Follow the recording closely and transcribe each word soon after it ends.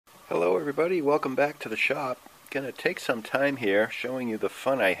Hello everybody, welcome back to the shop. Gonna take some time here showing you the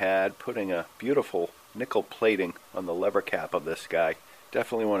fun I had putting a beautiful nickel plating on the lever cap of this guy.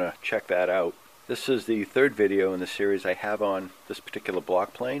 Definitely want to check that out. This is the third video in the series I have on this particular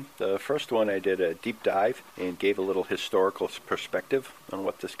block plane. The first one I did a deep dive and gave a little historical perspective on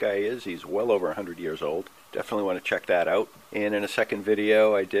what this guy is. He's well over 100 years old. Definitely want to check that out. And in a second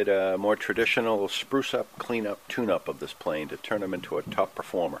video I did a more traditional spruce up, clean up, tune up of this plane to turn him into a top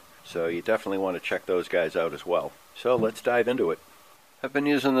performer. So you definitely want to check those guys out as well. So let's dive into it. I've been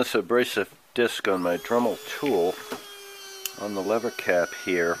using this abrasive disc on my Dremel tool on the lever cap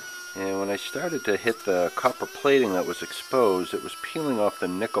here. And when I started to hit the copper plating that was exposed, it was peeling off the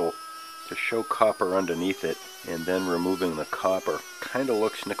nickel to show copper underneath it and then removing the copper. Kind of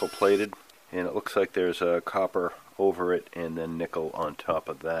looks nickel plated, and it looks like there's a copper over it and then nickel on top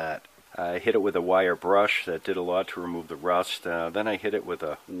of that. I hit it with a wire brush that did a lot to remove the rust. Then I hit it with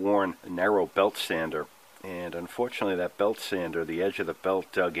a worn narrow belt sander, and unfortunately that belt sander, the edge of the belt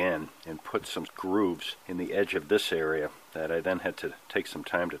dug in and put some grooves in the edge of this area that I then had to take some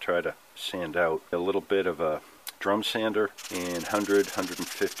time to try to sand out. A little bit of a drum sander and 100,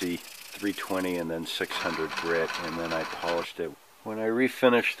 150, 320 and then 600 grit, and then I polished it. When I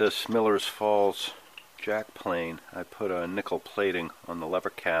refinished this Miller's Falls jack plane, I put a nickel plating on the lever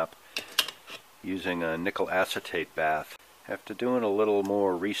cap using a nickel acetate bath. After doing a little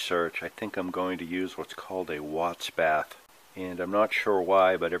more research, I think I'm going to use what's called a Watts bath. And I'm not sure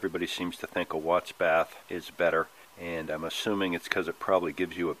why, but everybody seems to think a Watts bath is better. And I'm assuming it's because it probably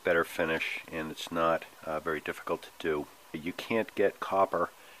gives you a better finish and it's not very difficult to do. You can't get copper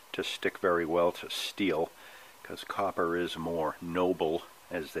to stick very well to steel because copper is more noble,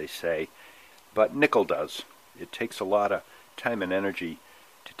 as they say. But nickel does. It takes a lot of time and energy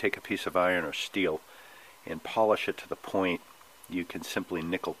to take a piece of iron or steel and polish it to the point you can simply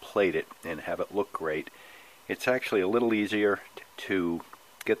nickel plate it and have it look great. It's actually a little easier to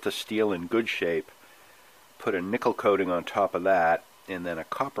get the steel in good shape, put a nickel coating on top of that, and then a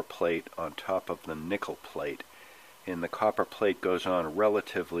copper plate on top of the nickel plate. And the copper plate goes on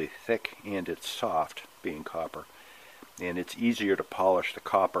relatively thick and it's soft, being copper. And it's easier to polish the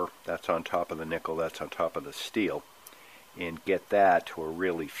copper that's on top of the nickel, that's on top of the steel, and get that to a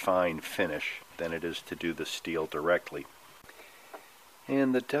really fine finish than it is to do the steel directly.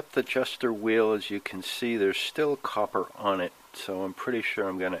 And the depth adjuster wheel, as you can see, there's still copper on it, so I'm pretty sure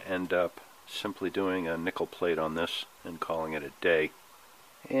I'm going to end up simply doing a nickel plate on this and calling it a day.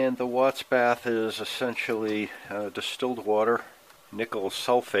 And the Watts bath is essentially distilled water, nickel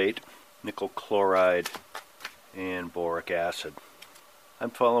sulfate, nickel chloride, and boric acid. I'm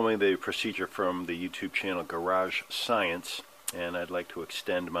following the procedure from the YouTube channel Garage Science, and I'd like to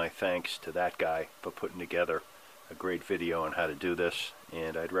extend my thanks to that guy for putting together a great video on how to do this,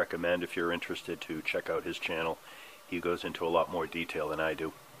 and I'd recommend, if you're interested, to check out his channel. He goes into a lot more detail than I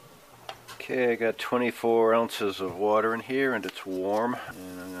do. Okay, I got 24 ounces of water in here and it's warm,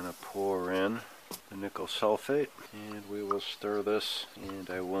 and I'm going to pour in the nickel sulfate and we will stir this,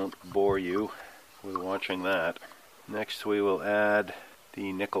 and I won't bore you with watching that. Next we will add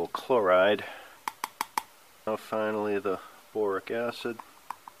the nickel chloride. Now finally the boric acid.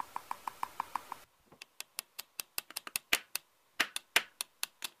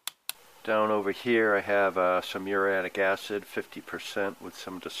 Down over here I have some uric acid, 50% with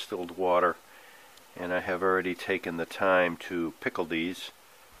some distilled water, and I have already taken the time to pickle these.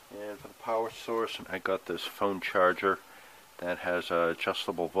 And for the power source, I got this phone charger that has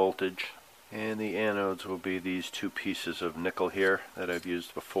adjustable voltage, and the anodes will be these two pieces of nickel here that I've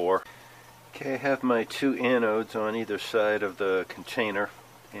used before. Okay, I have my two anodes on either side of the container,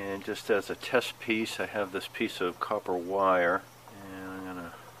 and just as a test piece I have this piece of copper wire, and I'm going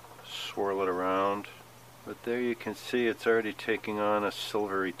to swirl it around. But there you can see it's already taking on a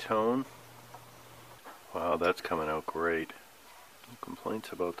silvery tone. Wow, that's coming out great. No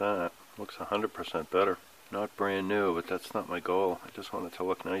complaints about that. Looks 100% better. Not brand new, but that's not my goal. I just want it to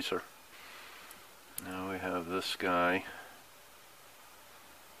look nicer. Now we have this guy.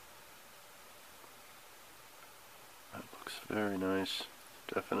 That looks very nice.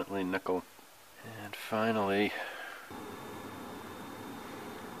 Definitely nickel. And finally,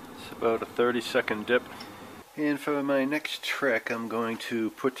 it's about a 30-second dip. And for my next trick, I'm going to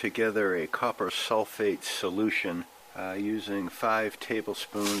put together a copper sulfate solution using 5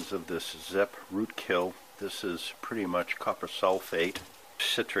 tablespoons of this Zep root kill. This is pretty much copper sulfate,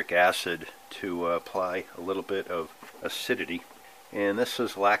 citric acid to apply a little bit of acidity. And this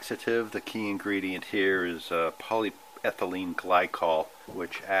is laxative. The key ingredient here is polyethylene glycol,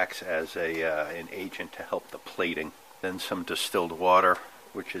 which acts as an agent to help the plating. Then some distilled water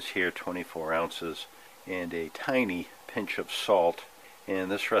which is here 24 ounces, and a tiny pinch of salt.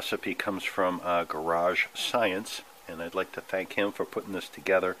 And this recipe comes from Garage Science, and I'd like to thank him for putting this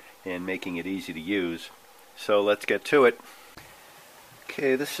together and making it easy to use. So let's get to it.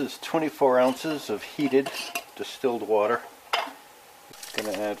 Okay, this is 24 ounces of heated distilled water. I'm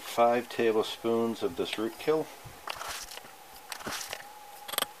going to add 5 tablespoons of this root kill.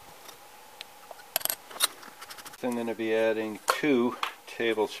 I'm going to be adding 2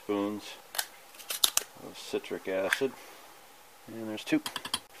 tablespoons of citric acid. And there's 2.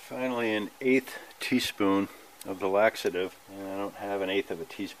 Finally, an 1/8 teaspoon of the laxative. And I don't have an 1/8 of a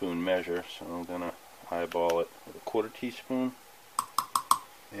teaspoon measure, so I'm going to eyeball it with a 1/4 teaspoon.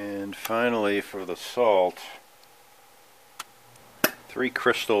 And finally, for the salt, 3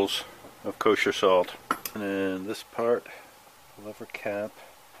 crystals of kosher salt. And then this part, lever cap.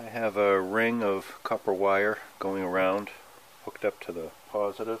 I have a ring of copper wire going around, hooked up to the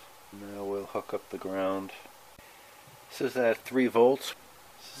positive. Now we'll hook up the ground. This is at 3 volts.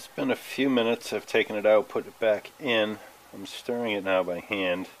 This has been a few minutes. I've taken it out, put it back in. I'm stirring it now by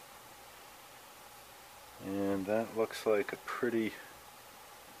hand. And that looks like a pretty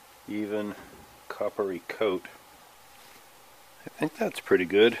even coppery coat. I think that's pretty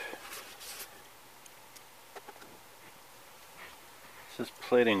good. This is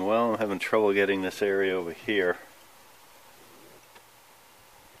plating well. I'm having trouble getting this area over here.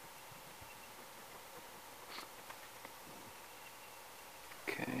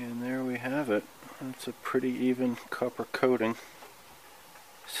 Okay, and there we have it. That's a pretty even copper coating.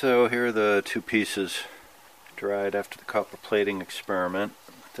 So here are the 2 pieces dried after the copper plating experiment.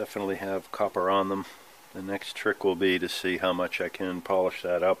 Definitely have copper on them. The next trick will be to see how much I can polish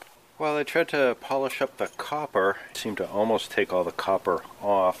that up. While I tried to polish up the copper, I seemed to almost take all the copper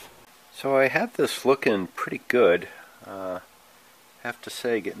off. So I have this looking pretty good. Have to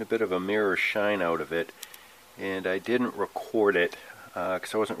say, getting a bit of a mirror shine out of it. And I didn't record it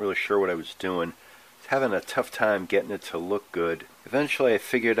because I wasn't really sure what I was doing. I was having a tough time getting it to look good. Eventually I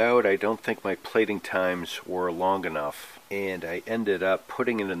figured out I don't think my plating times were long enough, and I ended up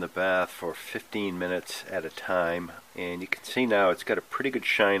putting it in the bath for 15 minutes at a time. And you can see now it's got a pretty good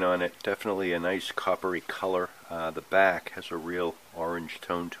shine on it, definitely a nice coppery color. The back has a real orange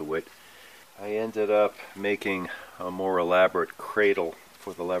tone to it. I ended up making a more elaborate cradle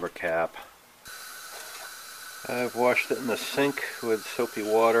for the lever cap. I've washed it in the sink with soapy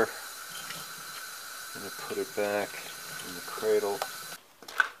water. I'm going to put it back in the cradle,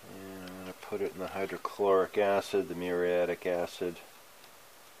 and I'm going to put it in the hydrochloric acid, the muriatic acid,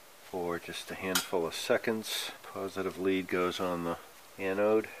 for just a handful of seconds. Positive lead goes on the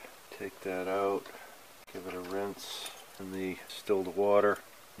anode. Take that out, give it a rinse in the distilled water,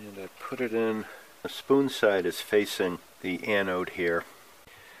 and I put it in. The spoon side is facing the anode here.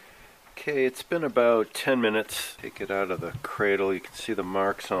 Okay, it's been about 10 minutes. Take it out of the cradle. You can see the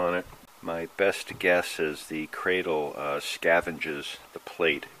marks on it. My best guess is the cradle scavenges the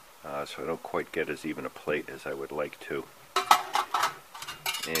plate, so I don't quite get as even a plate as I would like to.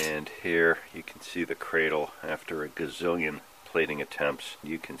 And here you can see the cradle after a gazillion plating attempts.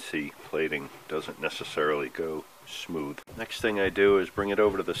 You can see plating doesn't necessarily go smooth. Next thing I do is bring it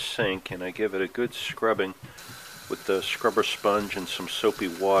over to the sink, and I give it a good scrubbing with the scrubber sponge and some soapy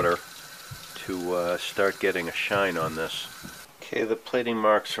water to start getting a shine on this. Okay, the plating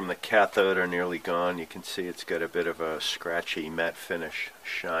marks from the cathode are nearly gone. You can see it's got a bit of a scratchy matte finish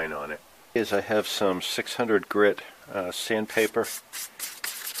shine on it. I have some 600 grit sandpaper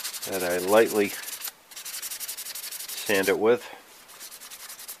that I lightly sand it with.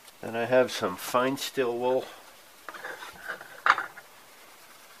 Then I have some fine steel wool.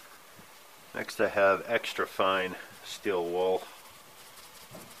 Next I have extra fine steel wool.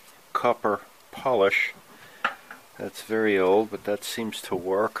 Copper polish. That's very old, but that seems to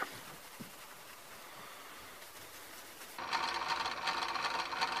work.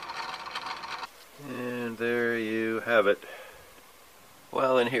 And there you have it.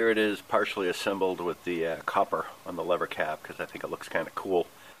 Well, and here it is partially assembled with the copper on the lever cap, because I think it looks kind of cool.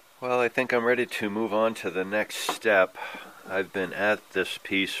 Well, I think I'm ready to move on to the next step. I've been at this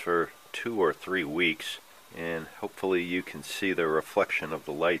piece for 2 or 3 weeks, and hopefully you can see the reflection of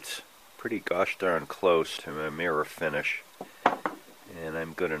the lights pretty gosh darn close to my mirror finish, and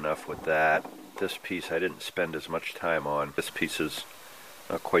I'm good enough with that. This piece I didn't spend as much time on. This piece is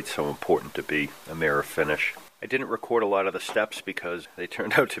not quite so important to be a mirror finish. I didn't record a lot of the steps because they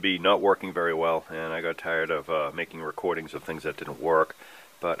turned out to be not working very well, and I got tired of making recordings of things that didn't work.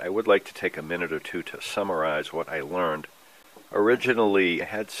 But I would like to take a minute or two to summarize what I learned. Originally I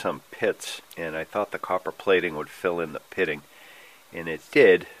had some pits, and I thought the copper plating would fill in the pitting. And it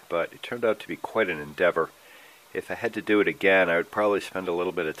did, but it turned out to be quite an endeavor. If I had to do it again, I would probably spend a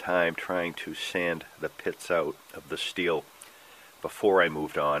little bit of time trying to sand the pits out of the steel before I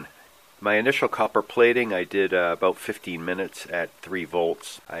moved on. My initial copper plating, I did about 15 minutes at 3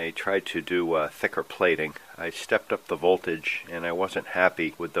 volts. I tried to do thicker plating. I stepped up the voltage and I wasn't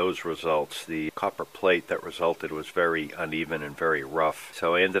happy with those results. The copper plate that resulted was very uneven and very rough.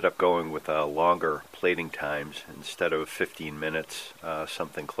 So I ended up going with longer plating times instead of 15 minutes,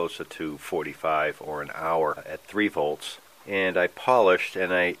 something closer to 45 or an hour at 3 volts. And I polished,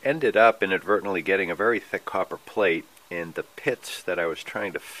 and I ended up inadvertently getting a very thick copper plate, and the pits that I was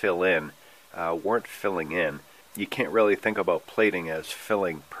trying to fill in weren't filling in. You can't really think about plating as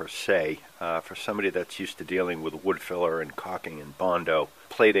filling per se. For somebody that's used to dealing with wood filler and caulking and Bondo,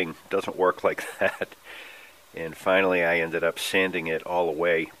 plating doesn't work like that. And finally I ended up sanding it all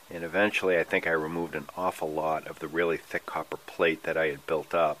away, and eventually I think I removed an awful lot of the really thick copper plate that I had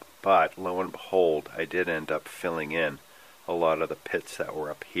built up. But lo and behold, I did end up filling in a lot of the pits that were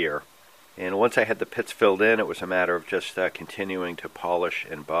up here. And once I had the pits filled in, it was a matter of just continuing to polish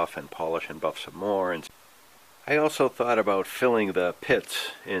and buff some more. And I also thought about filling the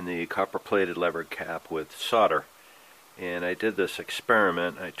pits in the copper-plated lever cap with solder. And I did this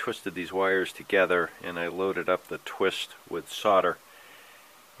experiment. I twisted these wires together and I loaded up the twist with solder.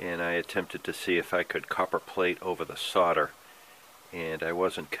 And I attempted to see if I could copper plate over the solder. And I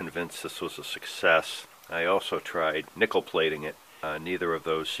wasn't convinced this was a success. I also tried nickel plating it. Neither of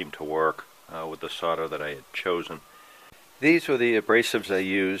those seemed to work with the solder that I had chosen. These were the abrasives I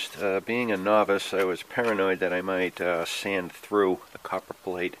used. Being a novice, I was paranoid that I might sand through the copper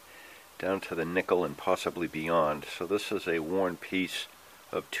plate down to the nickel and possibly beyond. So this is a worn piece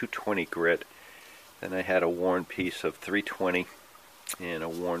of 220 grit. Then I had a worn piece of 320 and a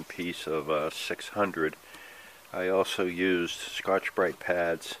worn piece of 600. I also used Scotch-Brite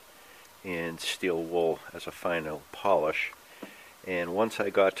pads and steel wool as a final polish. And once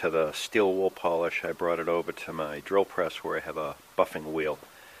I got to the steel wool polish, I brought it over to my drill press where I have a buffing wheel.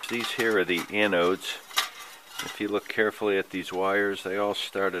 These here are the anodes. If you look carefully at these wires, they all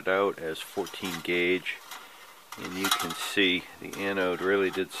started out as 14 gauge. And you can see the anode really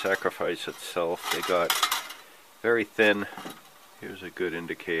did sacrifice itself. They got very thin. Here's a good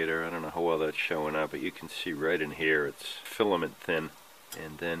indicator. I don't know how well that's showing up, but you can see right in here it's filament thin.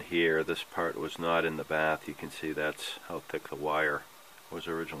 And then here, this part was not in the bath. You can see that's how thick the wire was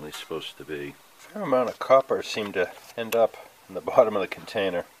originally supposed to be. A fair amount of copper seemed to end up in the bottom of the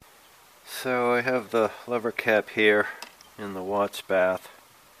container. So I have the lever cap here in the Watts bath.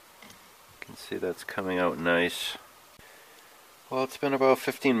 You can see that's coming out nice. Well, it's been about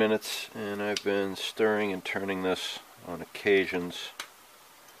 15 minutes and I've been stirring and turning this on occasions.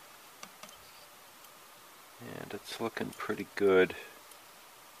 And it's looking pretty good.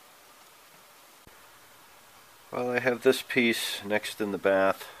 Well, I have this piece next in the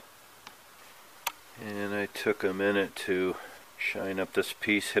bath, and I took a minute to shine up this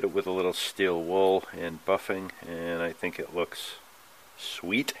piece, hit it with a little steel wool and buffing, and I think it looks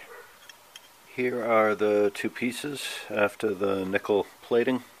sweet. Here are the two pieces after the nickel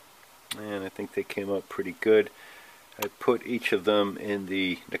plating, and I think they came out pretty good. I put each of them in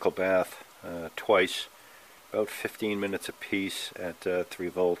the nickel bath twice, about 15 minutes a piece at 3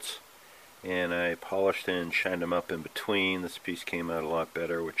 volts. And I polished and shined them up in between. This piece came out a lot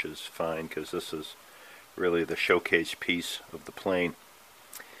better, which is fine because this is really the showcase piece of the plane.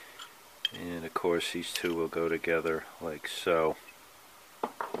 And of course these two will go together like so.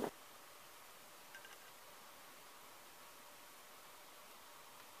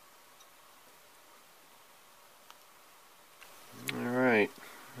 Alright,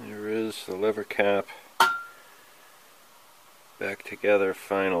 there is the lever cap back together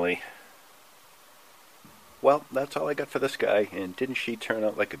finally. Well, that's all I got for this guy, and didn't she turn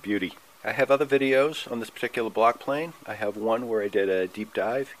out like a beauty? I have other videos on this particular block plane. I have one where I did a deep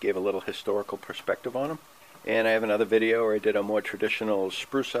dive, gave a little historical perspective on them. And I have another video where I did a more traditional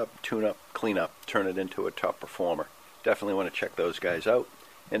spruce up, tune up, clean up, turn it into a top performer. Definitely want to check those guys out.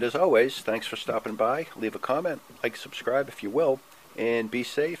 And as always, thanks for stopping by. Leave a comment, like, subscribe if you will, and be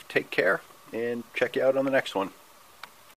safe, take care, and check you out on the next one.